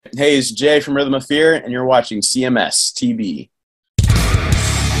Hey, it's Jay from Rhythm of Fear, and you're watching CMS TV.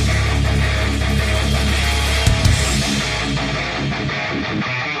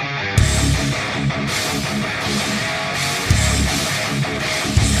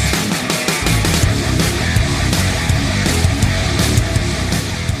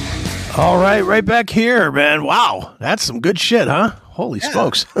 All right back here, man. Wow, that's some good shit, huh? Holy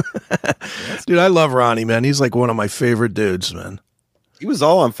smokes. Dude, I love Ronnie, man. He's like one of my favorite dudes, man. He was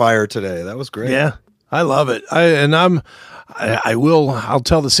all on fire today. That was great. Yeah, I love it. I'll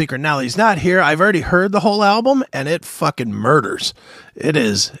tell the secret now. He's not here. I've already heard the whole album, and it fucking murders. It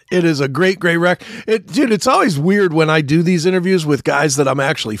is a great record. Dude, it's always weird when I do these interviews with guys that I'm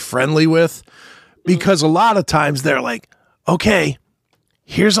actually friendly with, because a lot of times they're like, okay,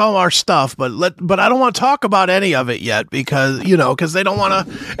 here's all our stuff, but I don't want to talk about any of it yet because they don't want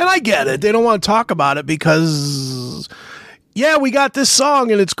to, and I get it. They don't want to talk about it because, yeah, we got this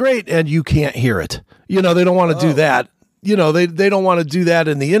song and it's great and you can't hear it. They don't want to do that. They don't want to do that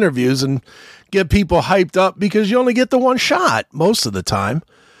in the interviews and get people hyped up because you only get the one shot most of the time,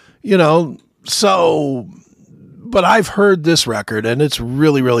 so, but I've heard this record and it's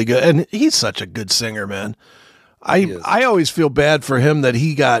really, really good. And he's such a good singer, man. I always feel bad for him that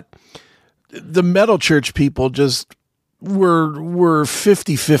he got the Metal Church people just were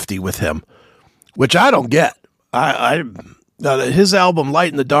 50-50 with him, which I don't get. His album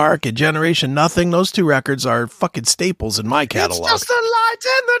Light in the Dark and Generation Nothing, those two records are fucking staples in my catalog. It's just a light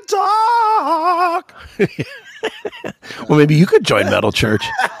in the dark. Well, maybe you could join Metal Church.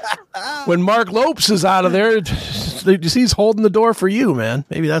 When Mark Lopes is out of there, he's holding the door for you, man.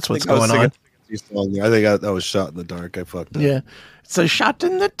 Maybe that's what's going on. Song. I think that was Shot in the Dark. I fucked up. Yeah. It's a shot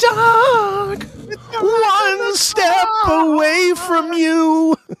in the dark. One step away from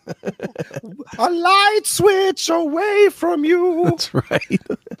you. A light switch away from you. That's right.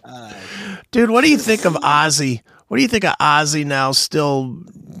 Dude, what do you think of Ozzy? What do you think of Ozzy now still,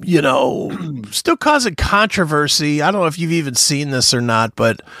 still causing controversy? I don't know if you've even seen this or not,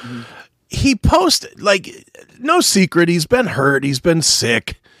 but he posted, no secret, he's been hurt, he's been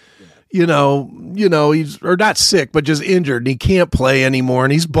sick. He's or not sick, but just injured and he can't play anymore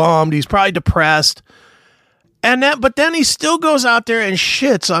and he's bummed. He's probably depressed. But then he still goes out there and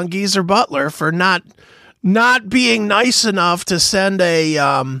shits on Geezer Butler for not being nice enough to send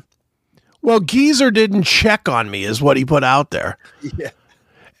Geezer didn't check on me is what he put out there. Yeah.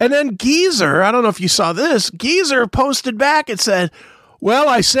 And then Geezer, I don't know if you saw this, Geezer posted back and said, well,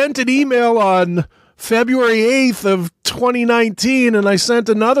 I sent an email on February 8th of 2019, and I sent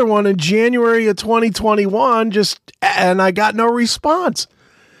another one in January of 2021, and I got no response.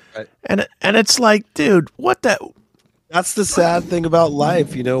 Right. And it's like, dude, what the? That's the sad thing about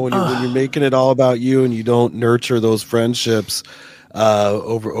life, when you're making it all about you and you don't nurture those friendships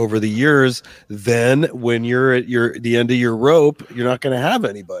over the years. Then when you're at the end of your rope, you're not going to have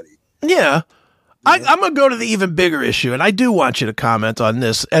anybody. Yeah. I'm going to go to the even bigger issue, and I do want you to comment on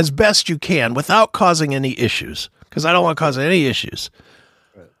this as best you can without causing any issues, because I don't want to cause any issues.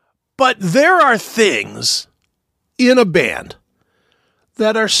 Right. But there are things in a band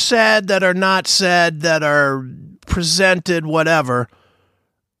that are said, that are not said, that are presented, whatever.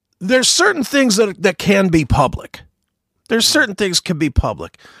 There's certain things that can be public. There's certain things can be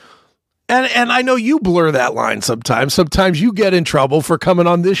public. And I know you blur that line sometimes. Sometimes you get in trouble for coming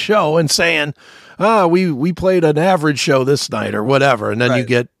on this show and saying, we played an average show this night or whatever, and then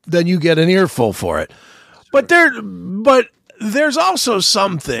you get an earful for it. Sure. But there's also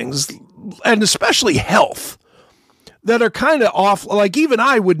some things, and especially health, that are kind of off. Like even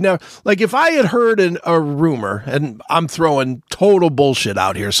I would never, like if I had heard a rumor, and I'm throwing total bullshit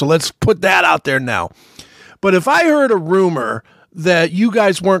out here, so let's put that out there now. But if I heard a rumor that you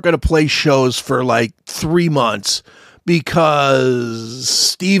guys weren't going to play shows for like 3 months because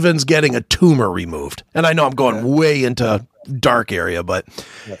Steven's getting a tumor removed. And I know I'm going way into dark area, but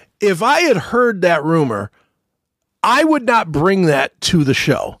if I had heard that rumor, I would not bring that to the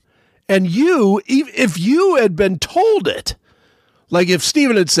show. And if you had been told it, like if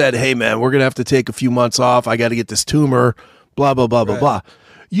Steven had said, hey man, we're going to have to take a few months off. I got to get this tumor, blah, blah, blah, blah, blah.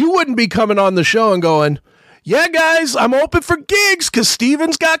 You wouldn't be coming on the show and going, yeah, guys, I'm open for gigs because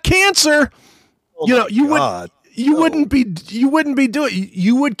Steven's got cancer. You wouldn't be doing.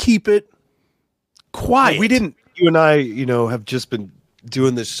 You would keep it quiet. We didn't. You and I, have just been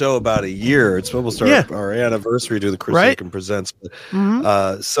doing this show about a year. It's almost our anniversary to the Chris Aiken Presents.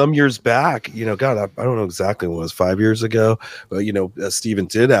 But, some years back, God, I don't know exactly when it was, 5 years ago, but Steven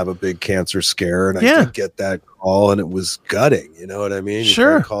did have a big cancer scare, and I did get that call, and it was gutting. You know what I mean?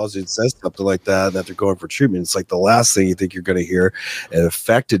 Sure. Calls you and says something like that they're going for treatment. It's like the last thing you think you're going to hear. It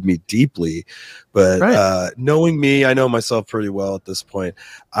affected me deeply. But knowing me, I know myself pretty well at this point.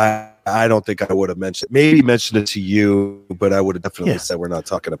 I don't think I would have mentioned it to you, but I would have definitely said we're not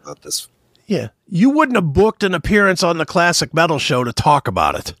talking about this. Yeah. You wouldn't have booked an appearance on the Classic Metal Show to talk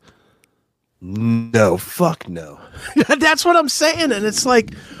about it. No, fuck no. That's what I'm saying. And it's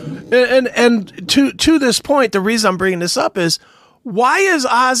like, and to this point, the reason I'm bringing this up is, why is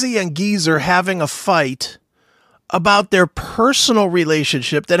Ozzy and Geezer having a fight about their personal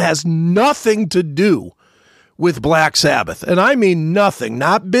relationship that has nothing to do with Black Sabbath? And I mean nothing,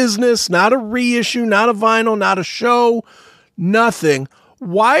 not business, not a reissue, not a vinyl, not a show, nothing.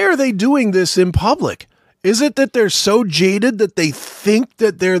 Why are they doing this in public? Is it that they're so jaded that they think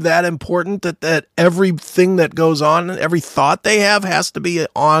that they're that important, that everything that goes on, every thought they have has to be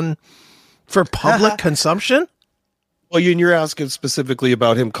on for public consumption? Well, you're asking specifically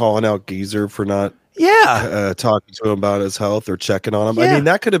about him calling out Geezer for not talking to him about his health or checking on him. I mean,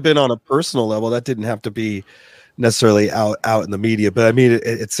 that could have been on a personal level. That didn't have to be necessarily out in the media. But I mean,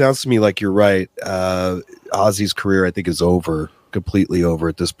 it sounds to me like you're right. Ozzy's career, I think, is completely over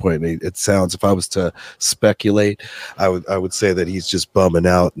at this point. It sounds, if I was to speculate, I would say that he's just bumming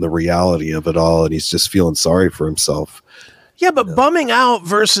out in the reality of it all, and he's just feeling sorry for himself. Yeah, but bumming out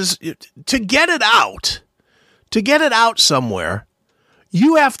versus to get it out somewhere,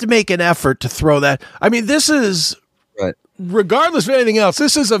 you have to make an effort to throw that. I mean, this is, regardless of anything else,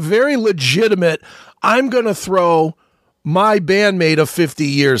 this is a very legitimate, I'm going to throw my bandmate of 50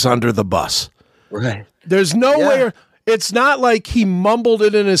 years under the bus. Right. There's no way. It's not like he mumbled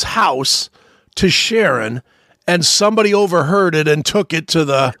it in his house to Sharon and somebody overheard it and took it to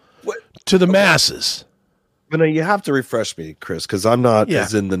the masses. You have to refresh me, Chris, because I'm not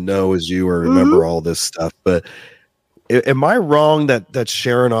as in the know as you or remember all this stuff. But am I wrong that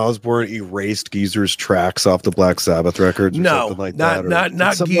Sharon Osbourne erased Geezer's tracks off the Black Sabbath records? Or something like not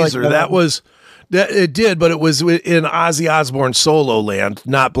Geezer. Like it did, but it was in Ozzy Osbourne solo land,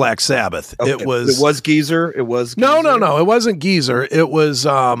 not Black Sabbath. Okay. It was Geezer. It was Geezer? No. It wasn't Geezer. It was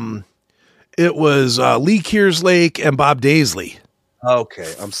Lee Kearslake and Bob Daisley.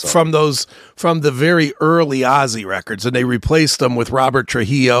 Okay, I'm sorry. From the very early Ozzy records, and they replaced them with Robert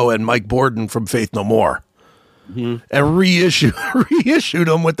Trujillo and Mike Borden from Faith No More, and reissued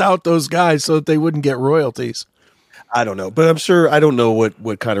them without those guys so that they wouldn't get royalties. I don't know, but I'm sure I don't know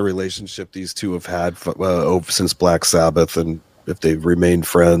what kind of relationship these two have had since Black Sabbath, and if they've remained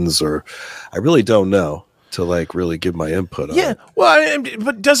friends, or I really don't know to really give my input on it. Well,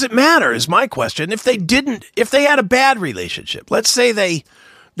 but does it matter is my question. If they had a bad relationship, let's say they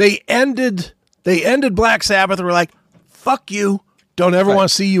ended Black Sabbath and were like, fuck you, don't ever want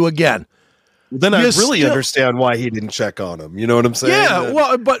to see you again. Then I really understand why he didn't check on him. You know what I'm saying? Yeah,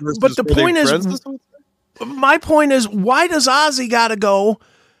 well, but the point is, my point is, why does Ozzy got to go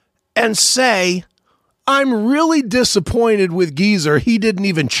and say, I'm really disappointed with Geezer. He didn't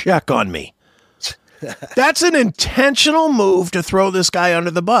even check on me. That's an intentional move to throw this guy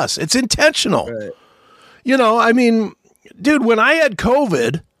under the bus. It's intentional. Right. I mean, dude, when I had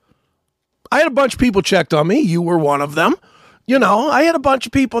COVID, I had a bunch of people checked on me. You were one of them. I had a bunch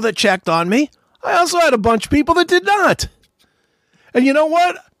of people that checked on me. I also had a bunch of people that did not. And you know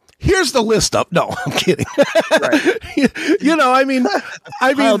what? Here's the list up. No, I'm kidding. Right. I mean,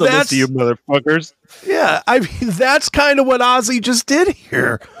 that's you motherfuckers. Yeah, I mean, that's kind of what Ozzy just did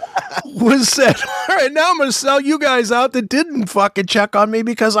here. Was said, all right, now I'm going to sell you guys out that didn't fucking check on me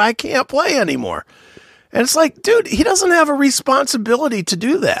because I can't play anymore. And it's like, dude, he doesn't have a responsibility to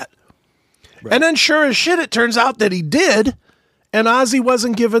do that. Right. And then sure as shit, it turns out that he did, and Ozzy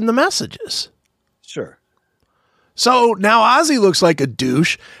wasn't given the messages. Sure. So now Ozzy looks like a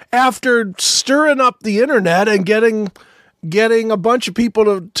douche after stirring up the internet and getting a bunch of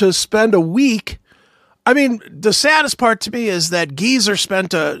people to spend a week. I mean, the saddest part to me is that Geezer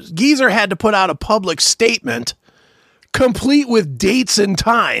had to put out a public statement complete with dates and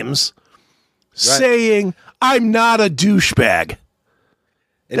times saying, I'm not a douchebag.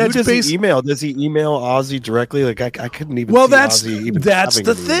 And who does he email? Does he email Ozzy directly? Like I couldn't even see Ozzy even that's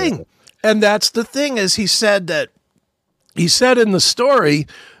the thing. And that's the thing is he said in the story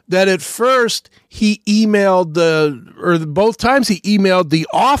that at first he emailed both times he emailed the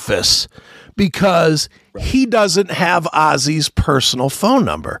office because he doesn't have Ozzy's personal phone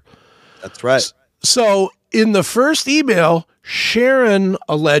number. That's right. So in the first email, Sharon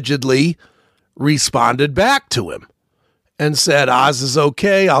allegedly responded back to him and said, Oz is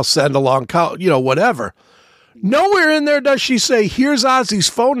okay. I'll send along, whatever. Nowhere in there does she say, here's Ozzy's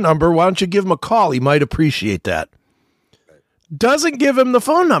phone number. Why don't you give him a call? He might appreciate that. Doesn't give him the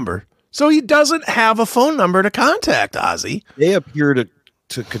phone number. So he doesn't have a phone number to contact Ozzy. They appear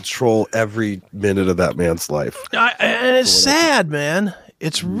to control every minute of that man's life. And it's sad, man.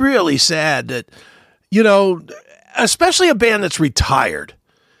 It's really sad that, especially a band that's retired.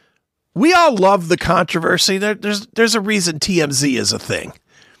 We all love the controversy. There's a reason TMZ is a thing,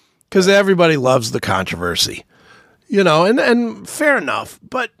 because everybody loves the controversy, and fair enough.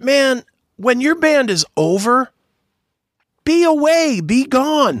 But man, when your band is over, be away, be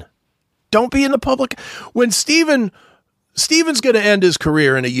gone. Don't be in the public. When Steven's going to end his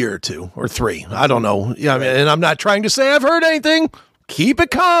career in a year or 2 or 3. I don't know. Yeah, and I'm not trying to say I've heard anything. Keep it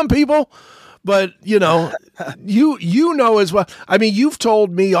calm, people. But, you know as well. I mean, you've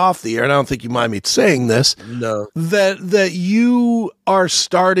told me off the air, and I don't think you mind me saying this. No. That you are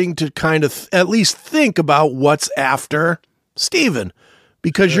starting to kind of at least think about what's after Steven,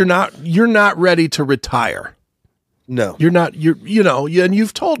 because you're not ready to retire. No. You're not, and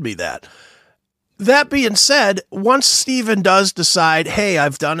you've told me that. That being said, once Steven does decide, hey,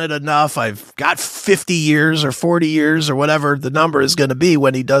 I've done it enough, I've got 50 years or 40 years or whatever the number is going to be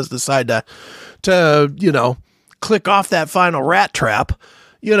when he does decide to click off that final rat trap,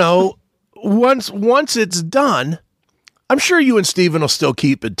 once it's done, I'm sure you and Steven will still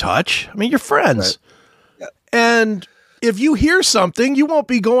keep in touch. I mean, you're friends. Right. Yeah. And if you hear something, you won't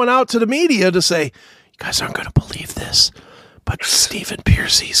be going out to the media to say, you guys aren't going to believe this, but Stephen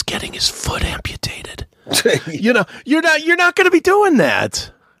Piercy's getting his foot amputated. You're not going to be doing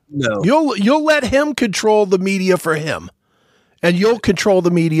that. No. You'll let him control the media for him, and you'll control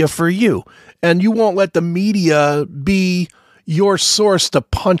the media for you, and you won't let the media be your source to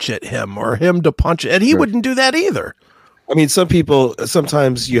punch at him or him to punch it. And he wouldn't do that either. I mean,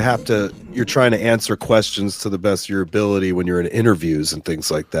 sometimes you're trying to answer questions to the best of your ability when you're in interviews and things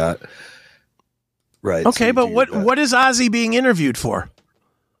like that. Right. Okay, so but what is Ozzy being interviewed for?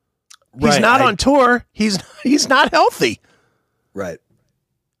 He's not on tour. He's not healthy. Right.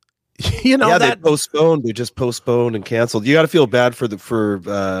 They postponed. They just postponed and canceled. You got to feel bad for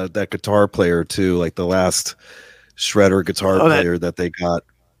that guitar player too, like the last shredder guitar player that they got.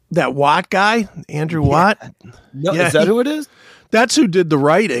 That Watt guy, Andrew Watt. No, is that who it is? That's who did the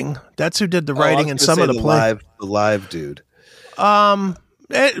writing. That's who did the writing and some of the play. The live dude.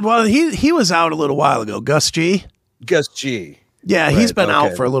 He was out a little while ago. Gus G. Yeah, right, he's been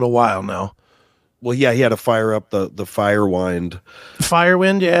out for a little while now. Well, yeah, he had to fire up the Firewind.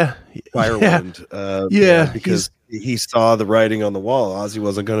 Firewind, yeah. Firewind. Because he saw the writing on the wall. Ozzy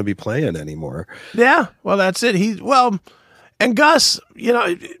wasn't going to be playing anymore. Yeah, well, that's it. And Gus,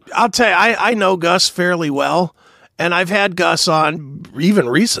 I'll tell you, I know Gus fairly well. And I've had Gus on even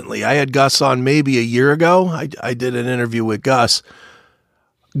recently. I had Gus on maybe a year ago. I did an interview with Gus.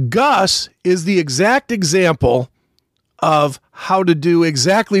 Gus is the exact example of how to do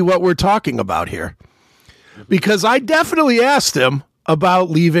exactly what we're talking about here. Because I definitely asked him about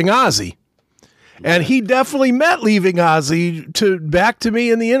leaving Ozzy. And he definitely meant leaving Ozzy back to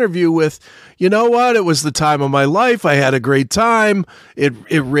me in the interview with, you know what, it was the time of my life. I had a great time. It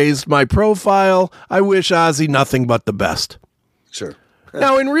raised my profile. I wish Ozzy nothing but the best. Sure.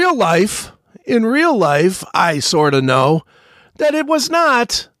 Now, in real life, I sort of know that it was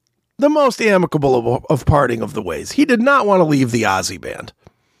not the most amicable of parting of the ways. He did not want to leave the Ozzy band.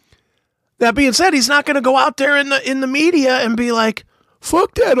 That being said, he's not going to go out there in the media and be like,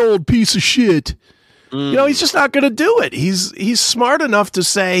 fuck that old piece of shit. He's just not going to do it. He's smart enough to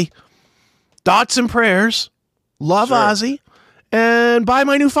say, thoughts and prayers, love Ozzy, and buy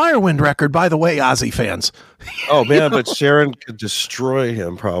my new Firewind record, by the way, Ozzy fans. Oh, man, but Sharon could destroy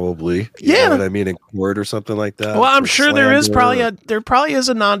him probably. You know what I mean, in court or something like that. Well, I'm sure there probably is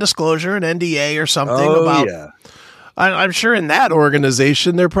a non-disclosure, an NDA or something about. Yeah. I'm sure in that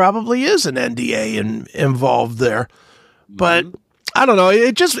organization there probably is an NDA involved there. But I don't know.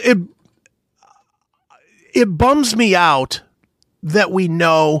 It bums me out that we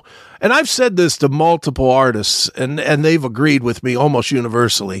know, and I've said this to multiple artists, and they've agreed with me almost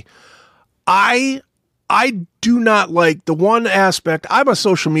universally. I do not like the one aspect. I'm a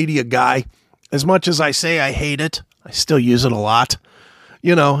social media guy. As much as I say I hate it, I still use it a lot.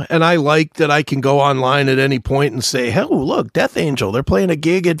 And I like that I can go online at any point and say, "Oh, look, Death Angel, they're playing a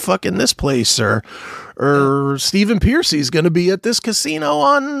gig at fucking this place," or Stephen Piercy's going to be at this casino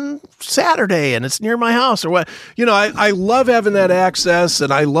on Saturday and it's near my house, or what. I love having that access,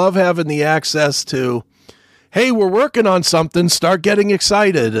 and I love having the access to hey, we're working on something, start getting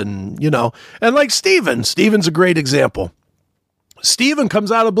excited. And, and like Steven's a great example. Steven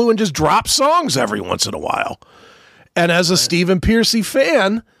comes out of the blue and just drops songs every once in a while. And as a Stephen Pearcy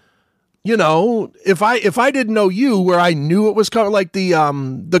fan, if I didn't know you, where I knew it was coming, like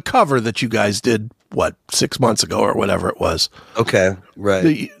the cover that you guys did, 6 months ago or whatever it was. Okay,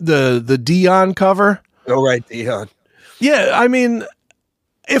 right. The Dion cover. Oh, right, Dion. Yeah, I mean,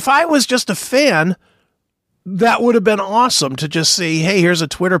 if I was just a fan, that would have been awesome to just see, hey, here's a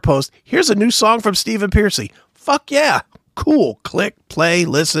Twitter post. Here's a new song from Stephen Pearcy. Fuck yeah. Cool. Click, play,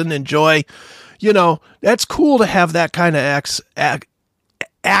 listen, enjoy. That's cool to have that kind of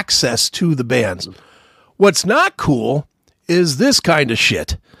access to the bands. What's not cool is this kind of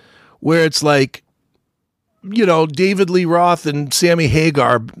shit where it's like, David Lee Roth and Sammy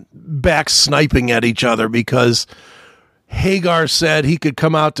Hagar back sniping at each other because Hagar said he could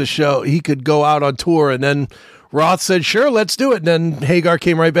come out to show, he could go out on tour, and then Roth said, sure, let's do it. And then Hagar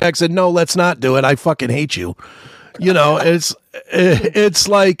came right back and said, no, let's not do it. I fucking hate you. It's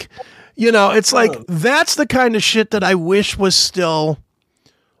like, that's the kind of shit that I wish was still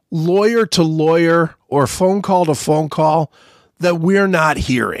lawyer to lawyer or phone call to phone call that we're not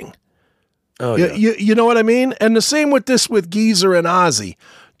hearing. Oh, yeah. You know what I mean? And the same with Geezer and Ozzy.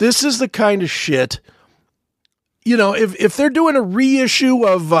 This is the kind of shit, if they're doing a reissue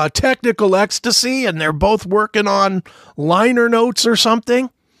of Technical Ecstasy and they're both working on liner notes or something,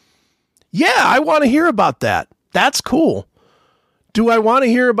 yeah, I want to hear about that. That's cool. Do I want to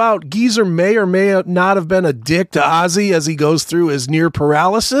hear about Geezer may or may not have been a dick to Ozzy as he goes through his near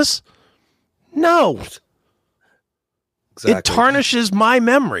paralysis? No. Exactly. It tarnishes my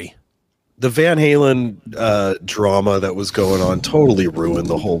memory. The Van Halen drama that was going on totally ruined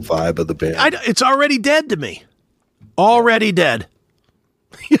the whole vibe of the band. It's already dead to me. Already dead.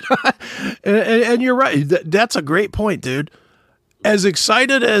 And you're right. That's a great point, dude. As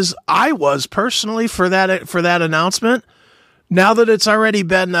excited as I was personally for that announcement, now that it's already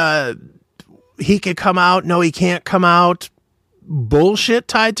been he could come out, no, he can't come out, bullshit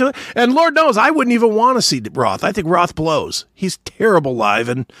tied to it. And Lord knows I wouldn't even want to see Roth. I think Roth blows. He's terrible live,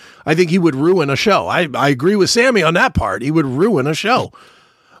 and I think he would ruin a show. I agree with Sammy on that part. He would ruin a show.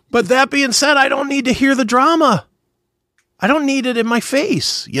 But that being said, I don't need to hear the drama. I don't need it in my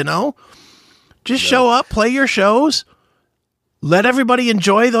face, Just show up, play your shows, let everybody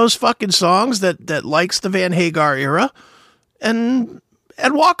enjoy those fucking songs that likes the Van Hagar era, and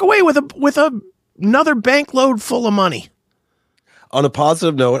walk away with another bank load full of money. On a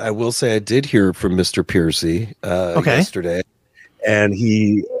positive note, I will say I did hear from Mr. Pearcy yesterday, and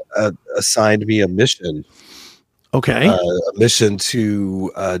he assigned me a mission. Okay. A mission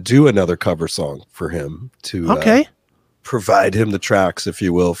to do another cover song for him to provide him the tracks, if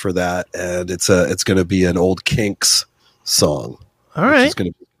you will, for that. And it's going to be an old Kinks song. All right. It's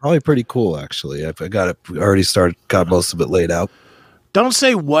going to be probably pretty cool, actually. I got it already got most of it laid out. Don't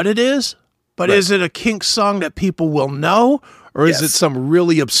say what it is, but right. Is it a Kinks song that people will know? Or is it some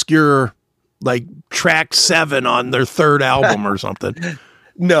really obscure, like track 7 on their third album or something?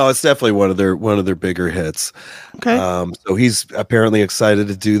 No, it's definitely one of their bigger hits. Okay. So he's apparently excited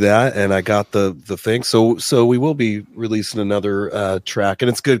to do that, and I got the thing. So we will be releasing another track, and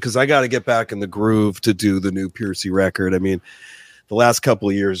it's good because I got to get back in the groove to do the new Pearcy record. I mean, the last couple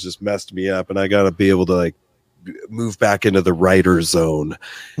of years just messed me up, and I got to be able to move back into the writer zone.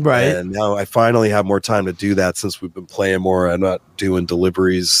 Right. And now I finally have more time to do that since we've been playing more. I'm not doing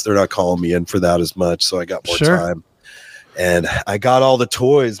deliveries. They're not calling me in for that as much. So I got more time. And I got all the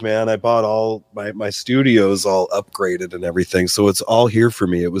toys, man. I bought all my studios all upgraded and everything. So it's all here for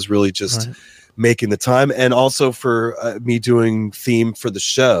me. It was really just making the time, and also for me doing theme for the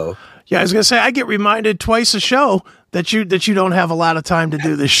show. Yeah, I was gonna say I get reminded twice a show that you don't have a lot of time to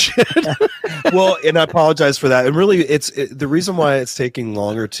do this shit. Well, and I apologize for that. And really, the reason why it's taking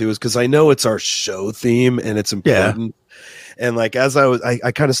longer too is because I know it's our show theme and it's important. Yeah. And as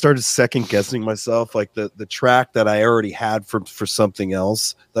I kind of started second guessing myself, like the track that I already had for something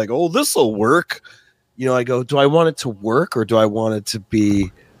else, like, oh, this will work. I go, do I want it to work, or do I want it to be?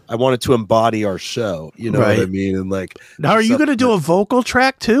 I want it to embody our show. You know what I mean? And now, are you going to do a vocal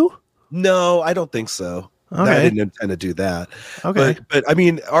track too? No, I don't think so. Okay. I didn't intend to do that. Okay. But I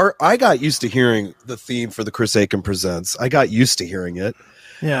mean, I got used to hearing the theme for the Chris Aiken Presents. I got used to hearing it.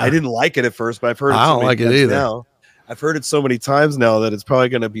 Yeah. I didn't like it at first, but I've heard it I don't like it either. Now. I've heard it so many times now that it's probably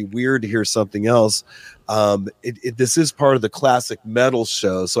going to be weird to hear something else. This is part of the classic metal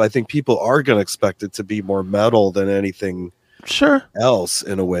show, so I think people are going to expect it to be more metal than anything else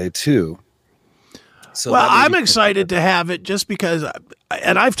in a way too. So I'm excited to have it just because,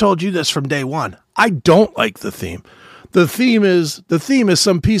 and I've told you this from day one, I don't like the theme. The theme is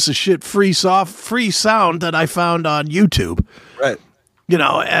some piece of shit free sound that I found on YouTube. Right. You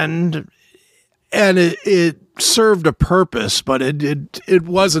know, and it served a purpose, but it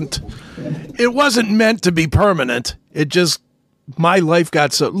wasn't meant to be permanent. It just, my life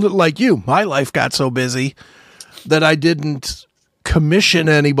got so, like you, my life got so busy that I didn't commission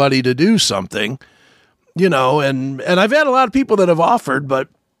anybody to do something, you know, and I've had a lot of people that have offered, but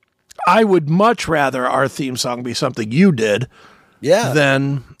I would much rather our theme song be something you did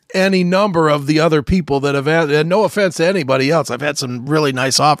than any number of the other people that have had, and no offense to anybody else. I've had some really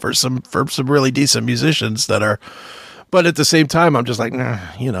nice offers for some really decent musicians that are, but at the same time, I'm just like, nah,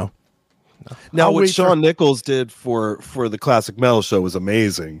 you know. Now, what Shawn Nichols did for the Classic Metal Show was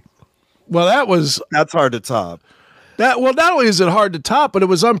amazing. Well, that's hard to top. Well, not only is it hard to top, but it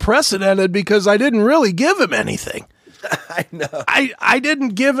was unprecedented because I didn't really give him anything. I know. I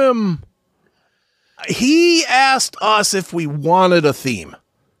didn't give him. He asked us if we wanted a theme.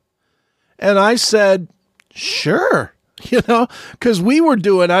 And I said, sure, you know, because we were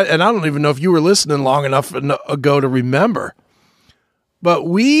doing, and I don't even know if you were listening long enough ago to remember, but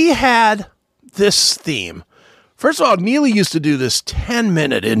we had this theme. First of all, Neely used to do this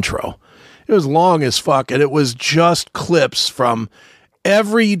 10-minute intro. It was long as fuck, and it was just clips from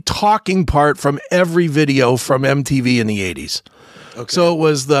every talking part from every video from MTV in the 80s. Okay. So it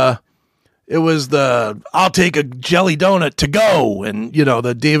was the I'll take a jelly donut to go, and you know,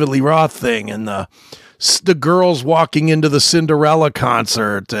 the David Lee Roth thing, and the girls walking into the Cinderella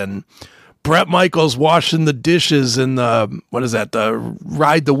concert, and Bret Michaels washing the dishes in the the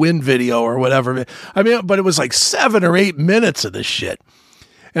Ride the Wind video or whatever. I mean, but it was like 7 or 8 minutes of this shit,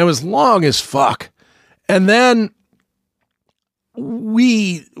 and it was long as fuck. And then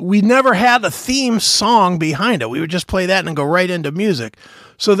we never had a theme song behind it. We would just play that and go right into music.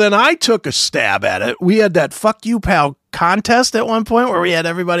 So then I took a stab at it. We had that Fuck You Pal contest at one point where we had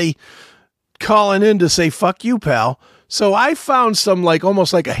everybody calling in to say fuck you, pal. So I found some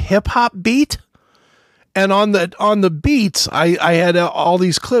almost like a hip hop beat. And on the beats, I had all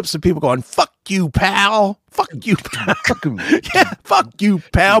these clips of people going, fuck you, pal. Fuck you, pal. Yeah, fuck you,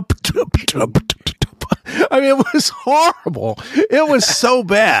 pal. I mean, it was horrible. It was so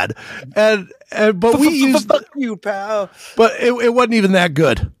bad. But we used fuck you, pal. But it wasn't even that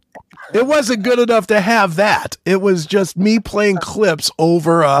good. It wasn't good enough to have that. It was just me playing clips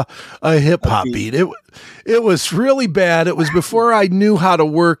over a hip hop beat. It was really bad. It was before I knew how to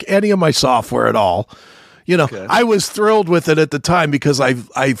work any of my software at all. You know, okay. I was thrilled with it at the time because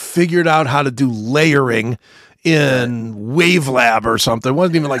I figured out how to do layering in Wavelab or something. It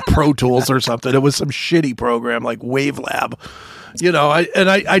wasn't even like Pro Tools or something. It was some shitty program like Wavelab. You know,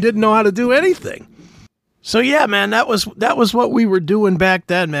 I didn't know how to do anything. So yeah, man, that was what we were doing back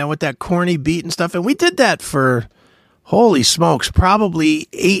then, man, with that corny beat and stuff. And we did that for, holy smokes, probably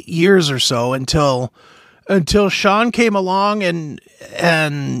 8 years or so until Sean came along and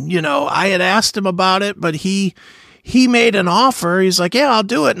you know, I had asked him about it, but he made an offer. He's like, yeah, I'll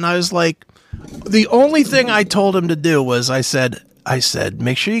do it. And I was like, the only thing I told him to do was I said,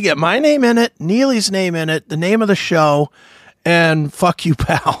 make sure you get my name in it, Neely's name in it, the name of the show, and fuck you,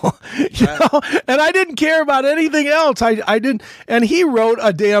 pal. You know? And I didn't care about anything else. I didn't. And he wrote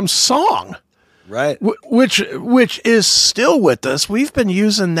a damn song, right? Which is still with us. We've been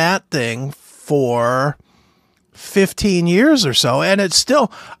using that thing for 15 years or so, and it's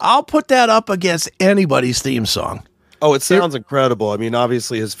still. I'll put that up against anybody's theme song. Oh, it sounds incredible. I mean,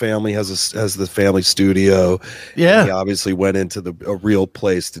 obviously his family has the family studio. Yeah. He obviously went into a real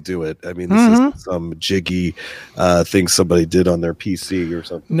place to do it. I mean, this isn't some jiggy thing somebody did on their PC or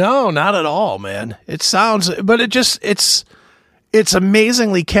something. No, not at all, man. It sounds, but it's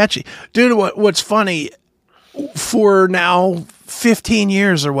amazingly catchy. Dude, what's funny, for now 15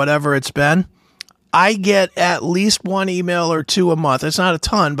 years or whatever it's been, I get at least one email or two a month. It's not a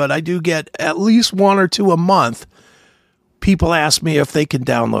ton, but I do get at least one or two a month. People ask me if they can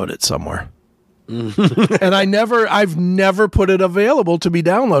download it somewhere. And I've never put it available to be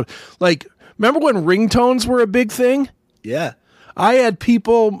downloaded. Like, remember when ringtones were a big thing? Yeah. I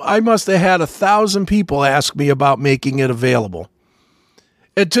must have had 1,000 people ask me about making it available.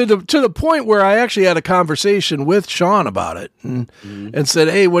 And to the point where I actually had a conversation with Sean about it and said,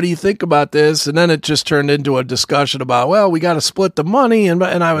 hey, what do you think about this? And then it just turned into a discussion about, well, we got to split the money. And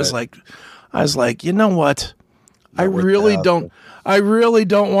I was like, you know what? I really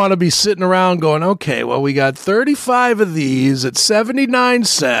don't want to be sitting around going, okay, well, we got 35 of these at 79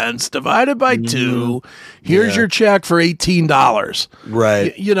 cents divided by 2. Here's your check for $18.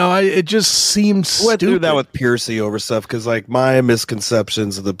 Right. You know, it just seemed stupid. I went through that with Piercy over stuff because, like, my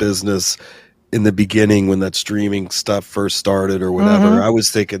misconceptions of the business in the beginning when that streaming stuff first started or whatever, I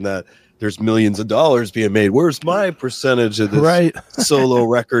was thinking that there's millions of dollars being made. Where's my percentage of this solo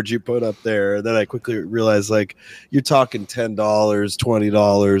record you put up there? And then I quickly realized, like, you're talking $10,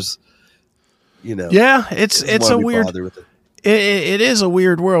 $20. You know, yeah, it's a weird. It is a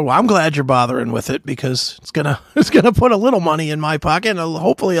weird world. Well, I'm glad you're bothering with it because it's gonna put a little money in my pocket and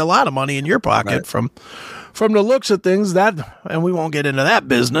hopefully a lot of money in your pocket from the looks of things. And we won't get into that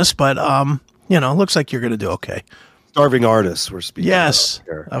business, but it looks like you're gonna do okay. Starving Artists, we're speaking. Yes,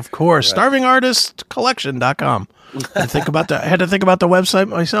 of course. Right. StarvingArtistCollection.com. I had to think about the website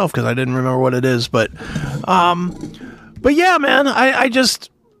myself because I didn't remember what it is. But yeah, man, I just,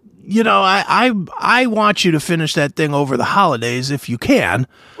 I want you to finish that thing over the holidays if you can.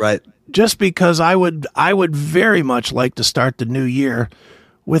 Right. Just because I would very much like to start the new year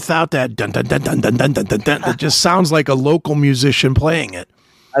without that dun dun dun dun dun dun dun dun dun. It just sounds like a local musician playing it.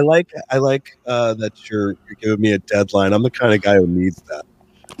 I like that you're giving me a deadline. I'm the kind of guy who needs that.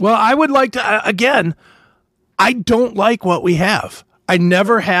 Well, I would like to, again, I don't like what we have. I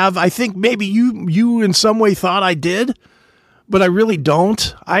never have. I think maybe you in some way thought I did, but I really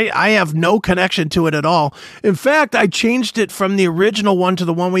don't. I have no connection to it at all. In fact, I changed it from the original one to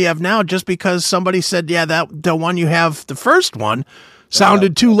the one we have now just because somebody said, yeah, that the one you have, the first one,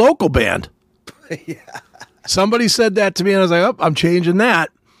 sounded too local band. Yeah. Somebody said that to me, and I was like, oh, I'm changing that.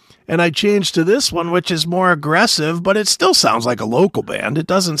 And I changed to this one, which is more aggressive, but it still sounds like a local band. It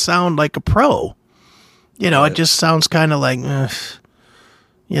doesn't sound like a pro. It just sounds kind of like,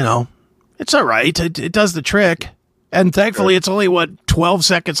 it's all right. It does the trick. And thankfully, it's only, 12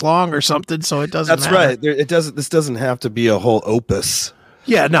 seconds long or something, so it doesn't matter. That's right. This doesn't have to be a whole opus.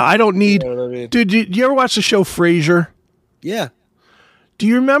 Yeah, no, I don't need... You know what I mean? Dude, you ever watch the show Frasier? Yeah. Do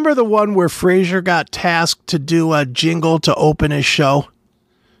you remember the one where Frasier got tasked to do a jingle to open his show?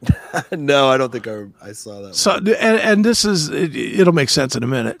 No, I don't think I saw that. So, and this is, it'll make sense in a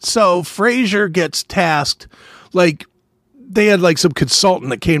minute. So Frasier gets tasked, like, they had like some consultant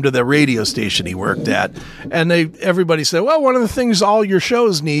that came to the radio station he worked at, and everybody said, well, one of the things all your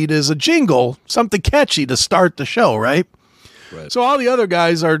shows need is a jingle, something catchy to start the show, right? So all the other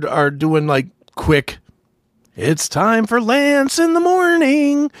guys are doing like quick, it's time for Lance in the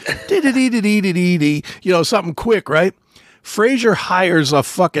morning, something quick, right? Frasier hires a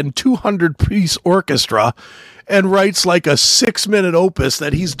fucking 200-piece orchestra and writes like a 6-minute opus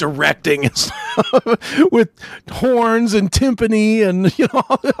that he's directing and stuff with horns and timpani and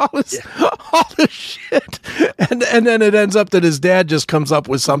all this shit. And then it ends up that his dad just comes up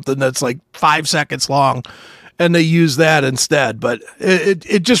with something that's like 5 seconds long, and they use that instead. But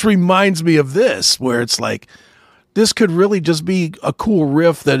it just reminds me of this, where it's like, this could really just be a cool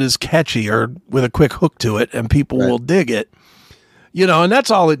riff that is catchy or with a quick hook to it, and people will dig it. And that's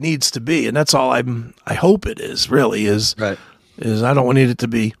all it needs to be, and that's all I hope it is. Really is. Right. Is I don't need it to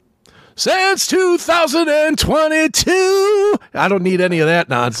be since 2022. I don't need any of that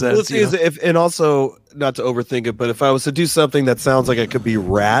nonsense. And also, not to overthink it, but if I was to do something that sounds like it could be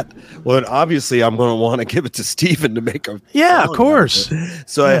Rat, well, then obviously I'm going to want to give it to Steven to make a of course.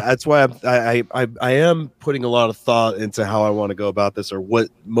 So that's why I am putting a lot of thought into how I want to go about this, or what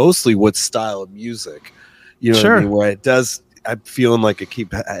style of music, what I mean, where it does. I'm feeling like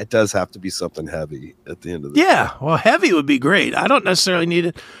it does have to be something heavy at the end of the day. Well, heavy would be great. I don't necessarily need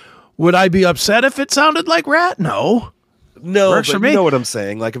it. Would I be upset if it sounded like Rat? No, but you know what I'm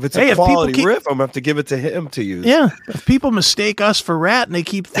saying. Like, if it's a quality riff, I'm gonna have to give it to him to use. Yeah, if people mistake us for Rat and they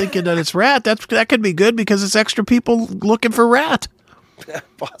keep thinking that it's Rat, that could be good because it's extra people looking for Rat.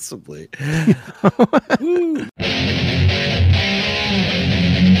 Possibly.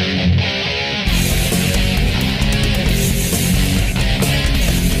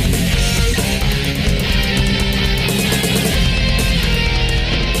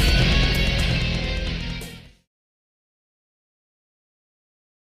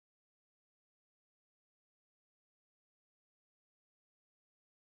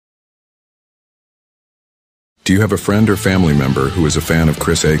 Do you have a friend or family member who is a fan of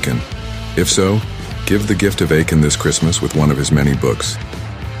Chris Aiken? If so, give the gift of Aiken this Christmas with one of his many books.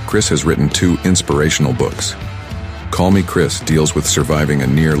 Chris has written 2 inspirational books. Call Me Chris deals with surviving a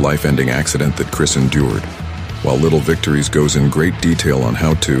near life-ending accident that Chris endured, while Little Victories goes in great detail on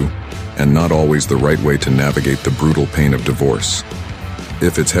how to, and not always the right way to navigate the brutal pain of divorce.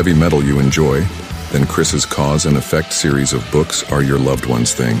 If it's heavy metal you enjoy, then Chris's Cause and Effect series of books are your loved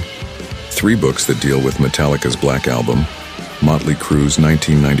one's thing. 3 books that deal with Metallica's Black Album, Motley Crue's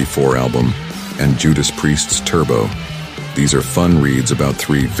 1994 album, and Judas Priest's Turbo. These are fun reads about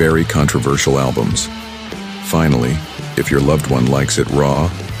 3 very controversial albums. Finally, if your loved one likes it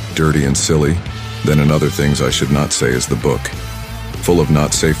raw, dirty and silly, then in Other Things I Should Not Say is the book. Full of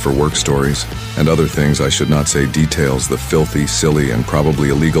not safe for work stories, and Other Things I Should Not Say details the filthy, silly, and probably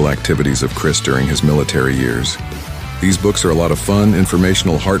illegal activities of Chris during his military years. These books are a lot of fun,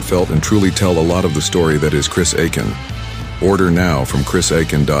 informational, heartfelt, and truly tell a lot of the story that is Chris Aiken. Order now from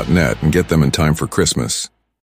chrisaiken.net and get them in time for Christmas.